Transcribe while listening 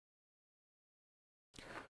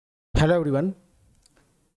Hello everyone,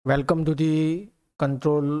 welcome to the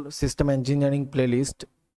control system engineering playlist.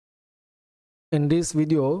 In this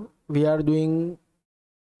video we are doing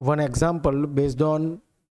one example based on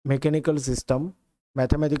mechanical system,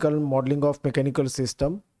 mathematical modeling of mechanical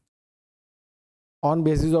system. On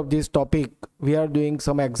basis of this topic we are doing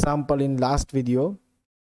some example in last video.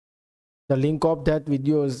 The link of that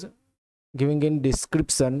video is giving in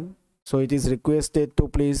description, so it is requested to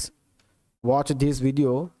please watch this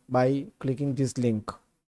video by clicking this link.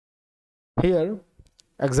 Here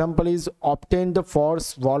example is obtain the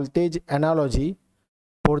force voltage analogy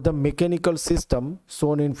for the mechanical system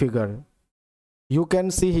shown in figure. You can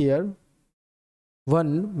see here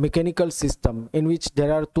one mechanical system in which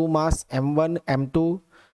there are two mass M1, M2,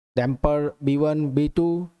 damper B1,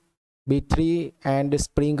 B2, B3 and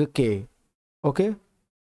spring K. Okay,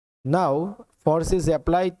 now force is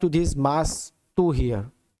applied to this mass 2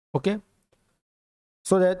 here. Okay,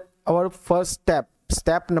 so that our first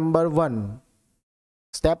step number one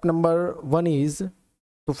is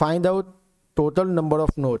to find out total number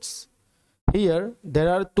of nodes. Here there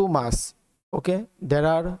are two mass. Okay, there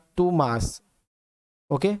are two mass.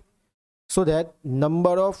 Okay, so that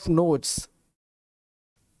number of nodes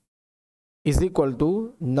is equal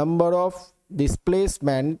to number of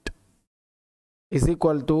displacement is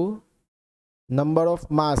equal to number of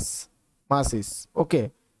masses.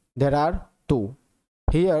 Okay, there are two.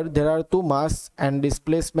 Here there are two mass and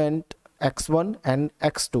displacement x1 and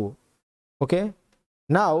x2. Okay,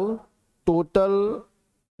 now total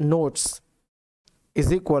nodes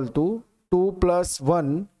is equal to 2 plus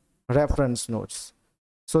 1 reference nodes,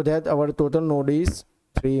 so that our total node is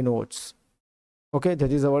 3 nodes. Okay,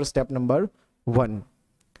 that is our step number 1.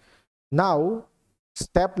 Now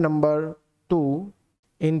step number 2,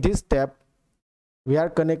 in this step we are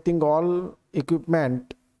connecting all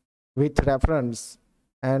equipment with reference,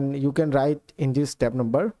 and you can write in this step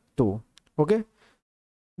number 2. Okay,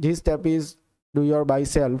 this step is do your by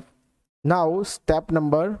self. Now step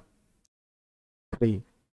number 3,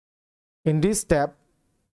 in this step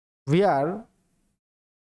we are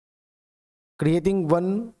creating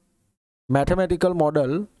one mathematical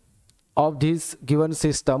model of this given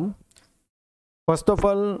system. First of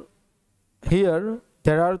all, here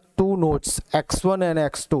there are two nodes x1 and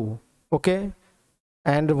x2. Okay,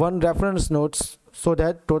 and one reference nodes, so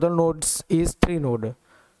that total nodes is 3 node.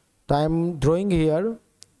 So I am drawing here,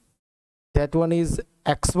 that one is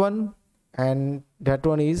x1 and that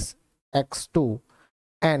one is x2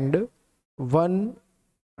 and one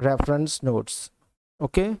reference nodes.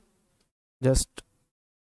 Okay, just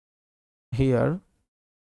here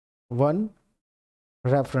one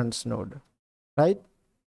reference node, right?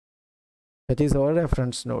 That is our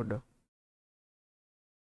reference node.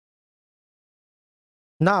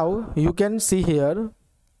 Now you can see here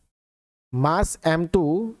mass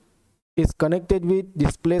M2 is connected with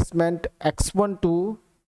displacement x1 to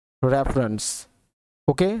reference.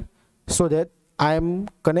 Okay, so that I am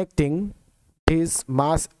connecting this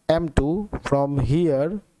mass M2 from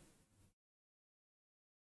here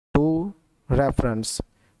to reference.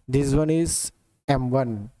 This one is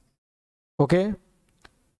M1. Okay,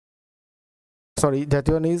 sorry, that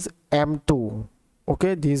one is M2.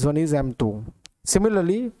 Okay, this one is M2.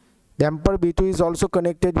 Similarly, damper B2 is also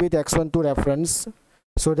connected with x1 to reference,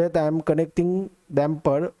 so that I am connecting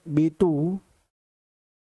damper B2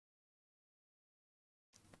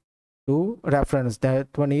 to reference. That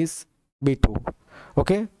one is B2.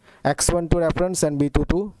 Okay, x1 to reference and B2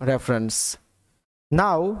 to reference.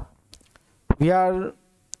 Now we are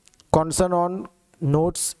concerned on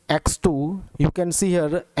nodes x2. You can see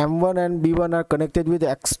here M1 and B1 are connected with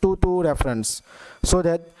x2 to reference, so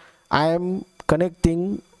that I am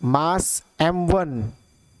connecting mass M1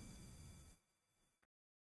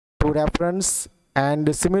 to reference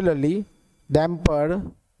and similarly damper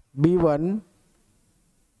B1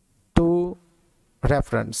 to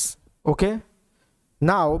reference. Okay,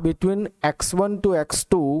 now between x1 to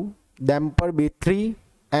x2 damper B3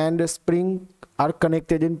 and spring are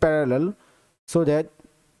connected in parallel, so that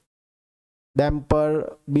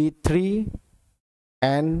damper B3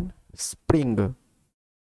 and spring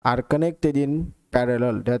are connected in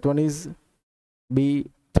parallel. That one is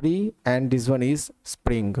B3 and this one is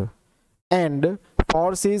spring, and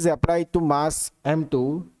force is applied to mass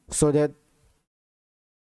M2, so that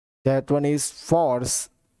that one is force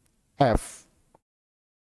F.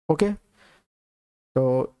 Okay,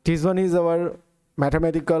 so this one is our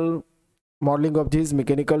mathematical modeling of this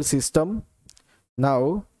mechanical system.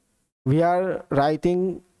 Now we are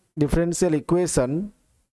writing differential equation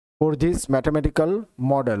for this mathematical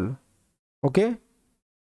model. Okay,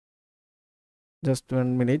 just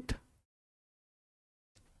 1 minute.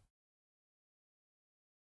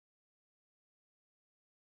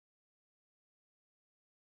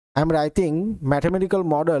 I'm writing mathematical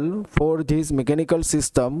model for this mechanical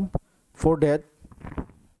system. For that,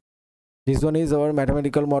 this one is our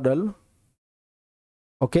mathematical model.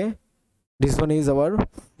 Okay, this one is our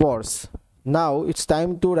force. Now it's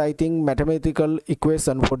time to writing mathematical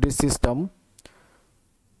equation for this system.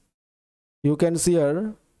 You can see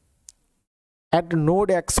here at node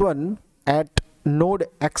x1,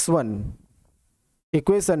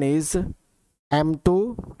 equation is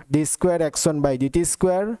m2 d square x1 by dt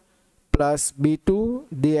square plus b2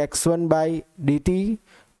 dx1 by dt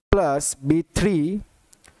plus b3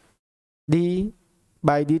 d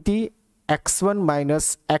by dt x1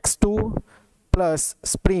 minus x2 plus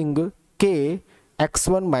spring k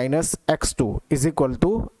x1 minus x2 is equal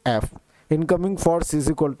to F. Incoming force is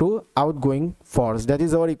equal to outgoing force. That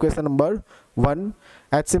is our equation number 1.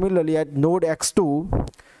 And similarly at node x2,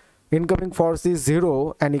 incoming force is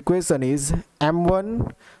 0 and equation is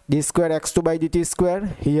m1 d square x2 by dt square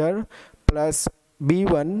here plus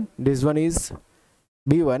b1, this one is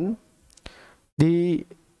b1 d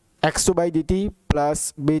x2 by dt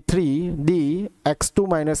plus b3 d x2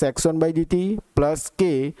 minus x1 by dt plus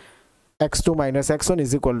k x2 minus x1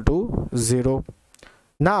 is equal to 0.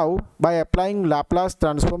 Now by applying Laplace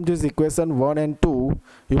transform this equation 1 and 2,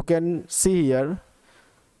 you can see here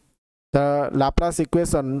the Laplace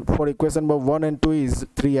equation for equation number 1 and 2 is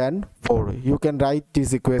 3 and 4. You can write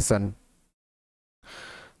this equation.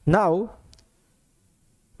 Now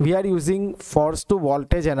we are using force to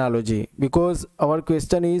voltage analogy because our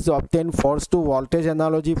question is obtain force to voltage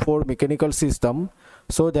analogy for mechanical system.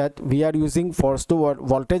 So that we are using force to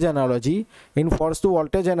voltage analogy. In force to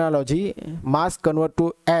voltage analogy, mass convert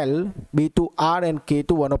to L, B to R and K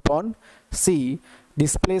to 1 upon C.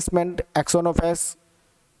 Displacement x1 of S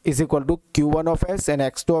is equal to q1 of S and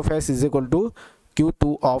x2 of S is equal to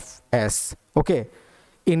q2 of S. Okay.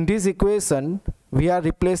 In this equation, we are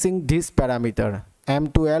replacing this parameter m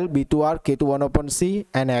to L, B to R, K to 1 upon C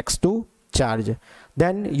and x to charge.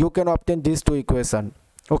 Then you can obtain these two equations.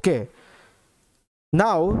 Okay.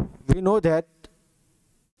 Now we know that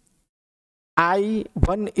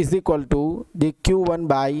I1 is equal to the q1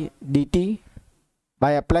 by dt.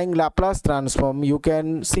 By applying Laplace transform, you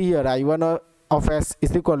can see here I1 of S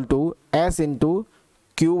is equal to S into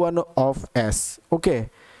q1 of S. Okay,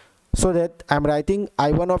 so that I'm writing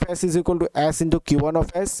I1 of S is equal to S into q1 of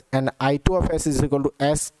S and I2 of S is equal to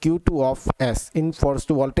S q2 of S. In force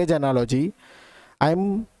to voltage analogy,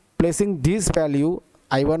 I'm placing this value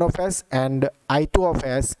I1 of S and I2 of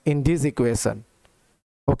S in this equation.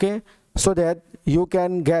 Okay, so that you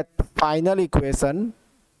can get final equation.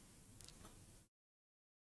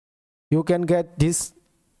 You can get this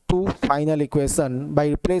two final equation by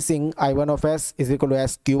replacing I1 of S is equal to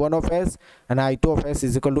S q1 of S and I2 of S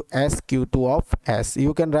is equal to S q2 of S.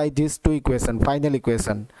 You can write these two equation, final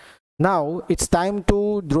equation. Now it's time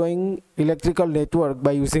to drawing electrical network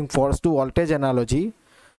by using force to voltage analogy.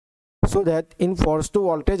 So that in force to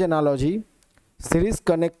voltage analogy, series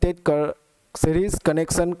connection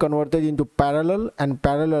converted into parallel and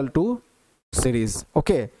parallel to series.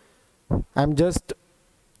 Okay, I'm just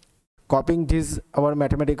copying this our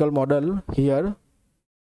mathematical model here.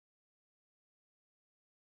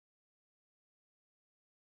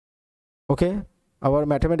 Okay, our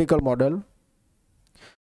mathematical model,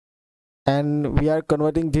 and we are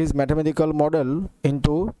converting this mathematical model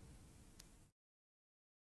into,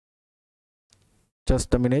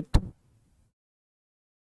 just a minute.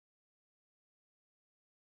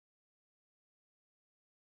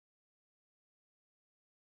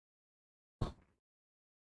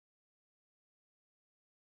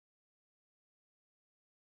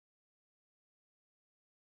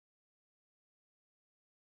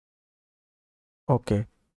 Okay,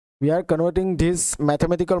 we are converting this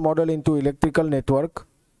mathematical model into electrical network.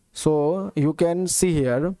 So you can see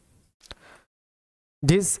here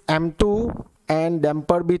this M2 and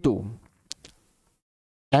damper B2,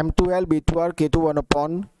 M2L, B2R, K2 1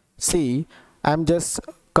 upon C. I'm just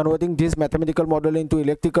converting this mathematical model into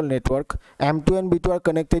electrical network. M2 and B2 are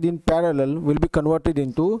connected in parallel, will be converted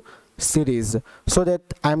into series. So that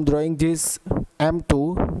I'm drawing this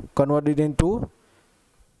M2 converted into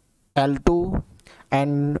L2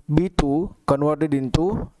 and B2 converted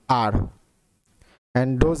into R,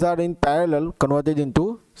 and those are in parallel converted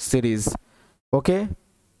into series. Okay,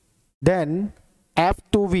 then F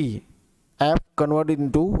to V, F converted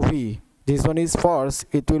into V. This one is force,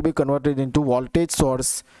 it will be converted into voltage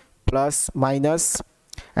source plus minus,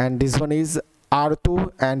 and this one is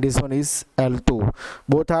R2 and this one is L2.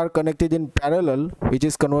 Both are connected in parallel, which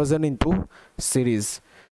is conversion into series.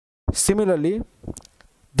 Similarly,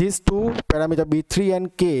 these two parameter B3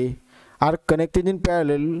 and K are connected in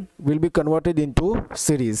parallel will be converted into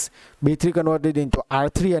series. B3 converted into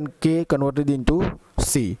R3 and K converted into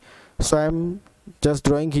C. So I am just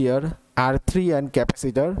drawing here R3 and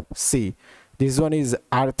capacitor C. This one is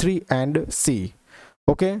R3 and C.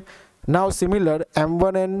 Okay. Now similar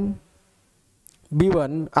M1 and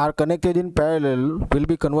B1 are connected in parallel will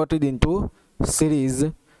be converted into series,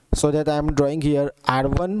 so that I am drawing here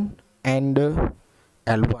R1 and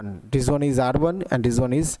L1. This one is R1 and this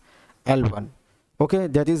one is L1. Okay,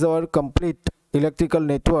 that is our complete electrical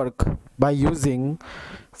network by using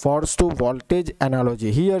force to voltage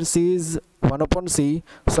analogy. Here C is 1 upon C,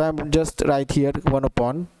 so I am just write here 1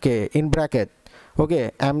 upon K in bracket.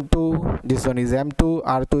 Okay, M2, this one is M2,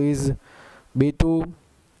 R2 is B2,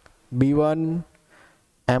 B1,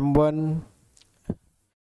 M1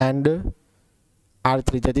 and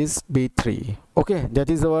R3, that is B3. Okay, that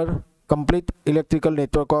is our complete electrical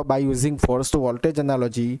network by using force to voltage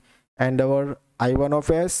analogy, and our I1 of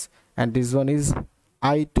S and this one is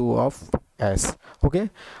I2 of S. Okay,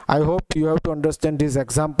 I hope you have to understand this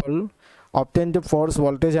example. Obtain the force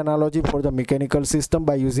voltage analogy for the mechanical system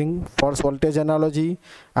by using force voltage analogy.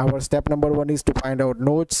 Our step number 1 is to find out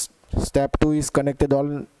nodes. Step 2 is connected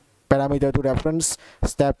all parameter to reference.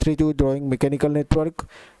 Step 3 to drawing mechanical network,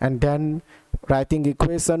 and then writing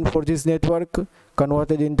equation for this network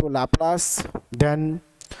converted into Laplace. Then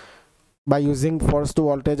by using force to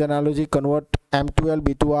voltage analogy, convert M2L,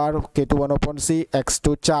 B2R, K2 1 upon C, X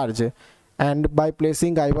to charge, and by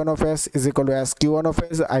placing I1 of S is equal to SQ1 of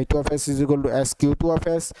S, I2 of S is equal to SQ2 of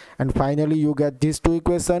S, and finally you get these two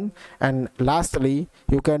equations, and lastly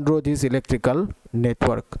you can draw this electrical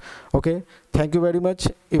network. Okay, thank you very much.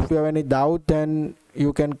 If you have any doubt, then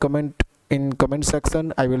you can comment in comment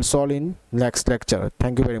section. I will solve in next lecture.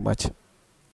 Thank you very much.